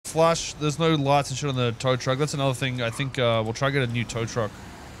flush. There's no lights and shit on the tow truck. That's another thing. I think we'll try to get a new tow truck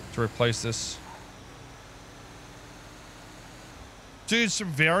to replace this. Dude, some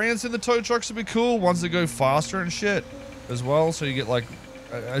variants in the tow trucks would be cool. Ones that go faster and shit as well. So you get like,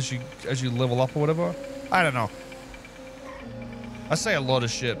 as you level up or whatever. I don't know. I say a lot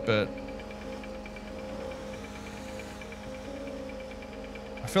of shit, but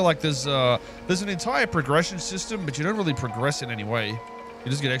I feel like there's an entire progression system, but you don't really progress in any way. You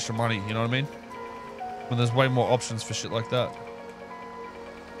just get extra money, you know what I mean? When there's way more options for shit like that.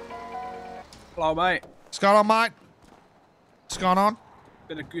 Hello, mate. What's going on, mate? What's going on?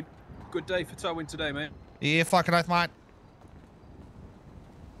 Been a good day for towing today, mate. Yeah, fucking oath, mate.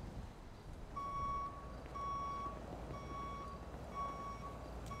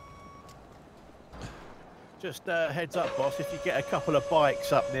 Just heads up, boss, if you get a couple of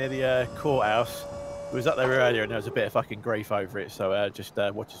bikes up near the courthouse, we was up there earlier and there was a bit of fucking grief over it, so just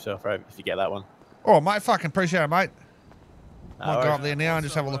watch yourself out if you get that one. Oh, mate, fucking appreciate it, mate. I'll go up there now and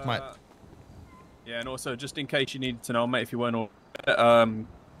just have a look, mate. Yeah, and also, just in case you needed to know, mate, if you weren't all...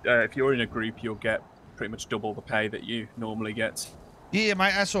 if you're in a group, you'll get pretty much double the pay that you normally get. Yeah,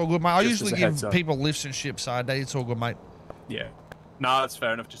 mate, that's all good, mate. I Just usually give people lifts and shit, so it's all good, mate. Yeah. No, that's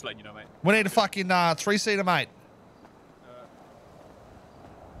fair enough. Just letting you know, mate. We need a fucking 3-seater, mate.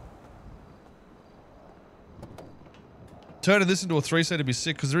 Turning this into a 3-seater would be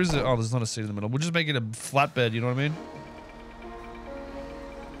sick, because there is a... Oh, there's not a seat in the middle. We'll just make it a flatbed, you know what I mean?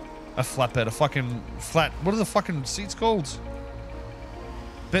 A flatbed, a fucking flat... What are the fucking seats called?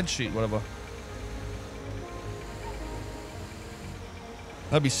 Bench sheet, whatever.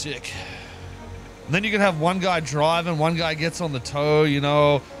 That'd be sick. And then you can have one guy driving, one guy gets on the tow, you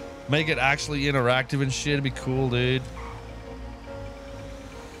know, make it actually interactive and shit. It'd be cool, dude.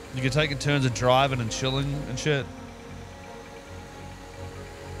 You could take in turns of driving and chilling and shit.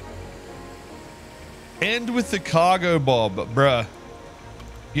 End with the cargo bob, bruh.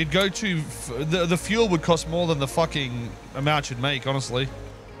 You'd go to... The fuel would cost more than the fucking amount you'd make, honestly.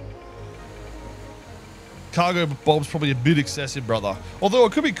 Cargo bob's probably a bit excessive, brother. Although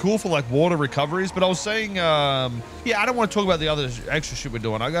it could be cool for like water recoveries, but I was saying, yeah, I don't want to talk about the other extra shit we're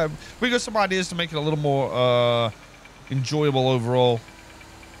doing. We got some ideas to make it a little more enjoyable overall.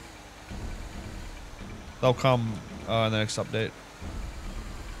 They'll come in the next update.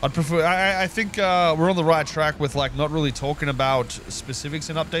 I'd prefer. I think we're on the right track with like not really talking about specifics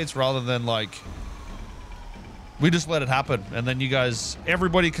in updates, rather than like we just let it happen, and then you guys,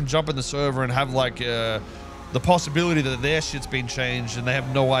 everybody can jump in the server and have like the possibility that their shit's been changed and they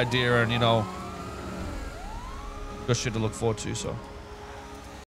have no idea, and you know, got shit to look forward to. So.